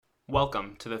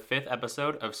Welcome to the 5th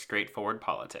episode of Straightforward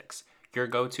Politics, your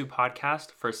go-to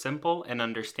podcast for simple and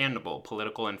understandable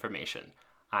political information.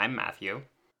 I'm Matthew.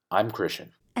 I'm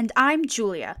Christian. And I'm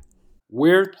Julia.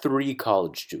 We're 3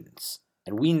 college students,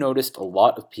 and we noticed a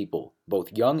lot of people,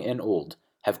 both young and old,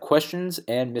 have questions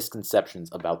and misconceptions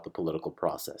about the political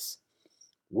process.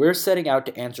 We're setting out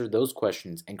to answer those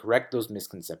questions and correct those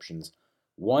misconceptions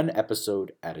one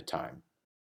episode at a time.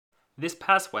 This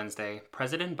past Wednesday,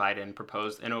 President Biden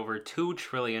proposed an over $2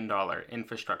 trillion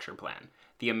infrastructure plan,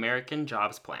 the American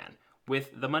Jobs Plan, with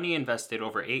the money invested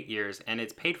over 8 years and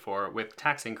it's paid for with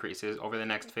tax increases over the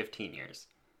next 15 years.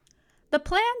 The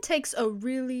plan takes a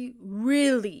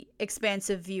really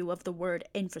expansive view of the word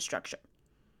infrastructure.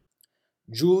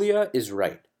 Julia is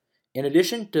right. In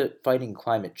addition to fighting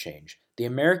climate change, the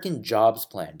American Jobs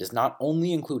Plan does not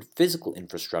only include physical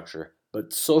infrastructure,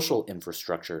 but social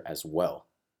infrastructure as well.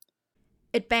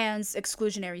 It bans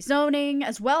exclusionary zoning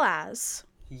as well as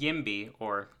YIMBY,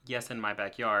 or Yes in My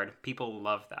Backyard, people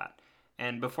love that.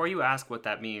 And before you ask what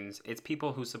that means, it's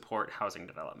people who support housing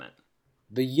development.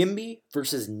 The YIMBY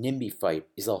versus NIMBY fight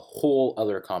is a whole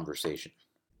other conversation.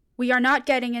 We are not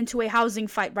getting into a housing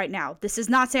fight right now. This is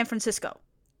not San Francisco.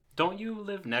 Don't you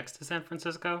live next to San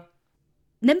Francisco?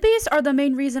 NIMBYs are the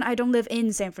main reason I don't live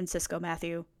in San Francisco,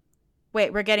 Matthew.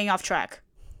 Wait, we're getting off track.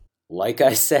 Like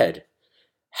I said,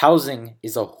 housing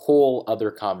is a whole other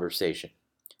conversation.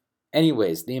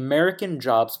 Anyways, the American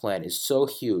Jobs Plan is so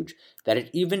huge that it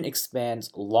even expands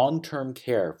long-term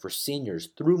care for seniors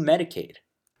through Medicaid.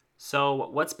 So,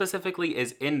 what specifically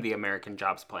is in the American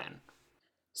Jobs Plan?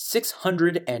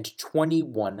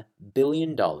 $621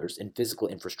 billion in physical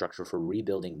infrastructure for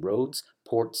rebuilding roads,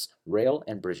 ports, rail,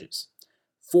 and bridges.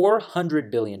 $400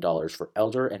 billion for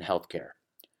elder and healthcare.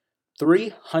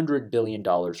 $300 billion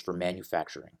for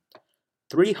manufacturing.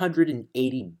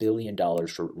 $380 billion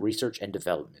for research and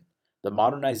development, the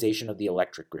modernization of the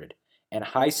electric grid, and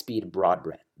high-speed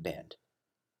broadband.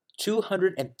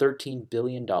 $213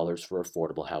 billion for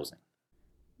affordable housing.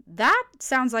 That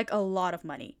sounds like a lot of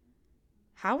money.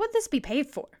 How would this be paid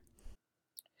for?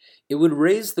 It would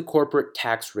raise the corporate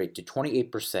tax rate to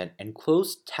 28% and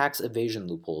close tax evasion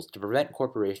loopholes to prevent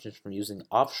corporations from using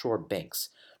offshore banks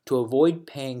to avoid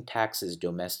paying taxes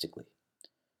domestically.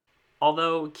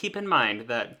 Although, keep in mind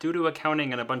that due to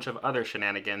accounting and a bunch of other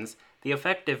shenanigans, the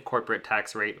effective corporate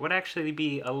tax rate would actually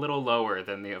be a little lower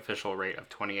than the official rate of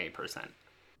 28%.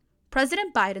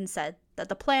 President Biden said that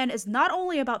the plan is not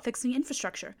only about fixing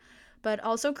infrastructure, but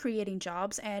also creating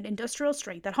jobs and industrial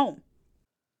strength at home.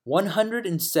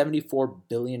 $174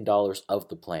 billion of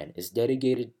the plan is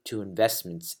dedicated to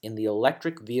investments in the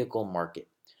electric vehicle market,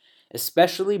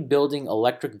 especially building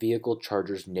electric vehicle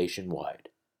chargers nationwide.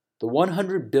 The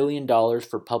 $100 billion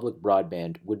for public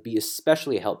broadband would be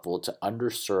especially helpful to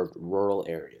underserved rural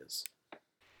areas.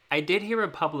 I did hear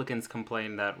Republicans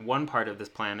complain that one part of this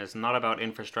plan is not about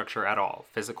infrastructure at all,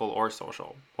 physical or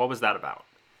social. What was that about?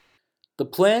 The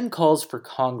plan calls for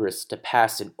Congress to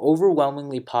pass an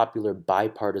overwhelmingly popular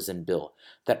bipartisan bill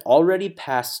that already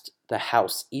passed the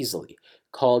House easily,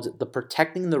 called the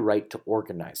Protecting the Right to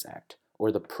Organize Act,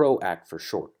 or the PRO Act for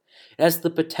short. It has the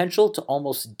potential to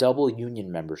almost double union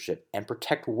membership and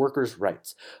protect workers'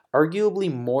 rights,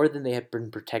 arguably more than they have been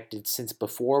protected since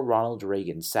before Ronald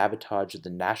Reagan sabotaged the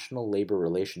National Labor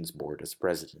Relations Board as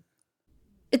president.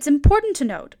 It's important to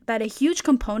note that a huge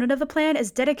component of the plan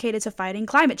is dedicated to fighting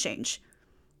climate change.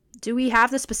 Do we have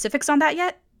the specifics on that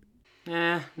yet?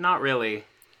 Not really.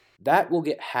 That will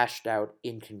get hashed out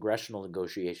in congressional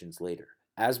negotiations later,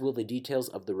 as will the details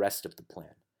of the rest of the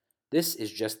plan. This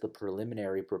is just the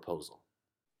preliminary proposal.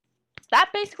 That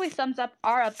basically sums up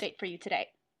our update for you today.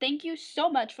 Thank you so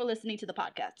much for listening to the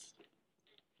podcast.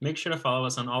 Make sure to follow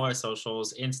us on all our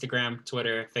socials, Instagram,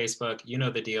 Twitter, Facebook, you know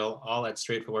the deal, all at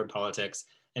Straightforward Politics,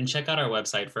 and check out our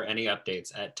website for any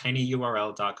updates at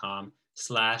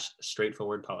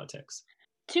tinyurl.com/straightforwardpolitics.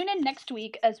 Tune in next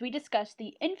week as we discuss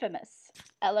the infamous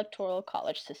Electoral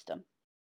College system.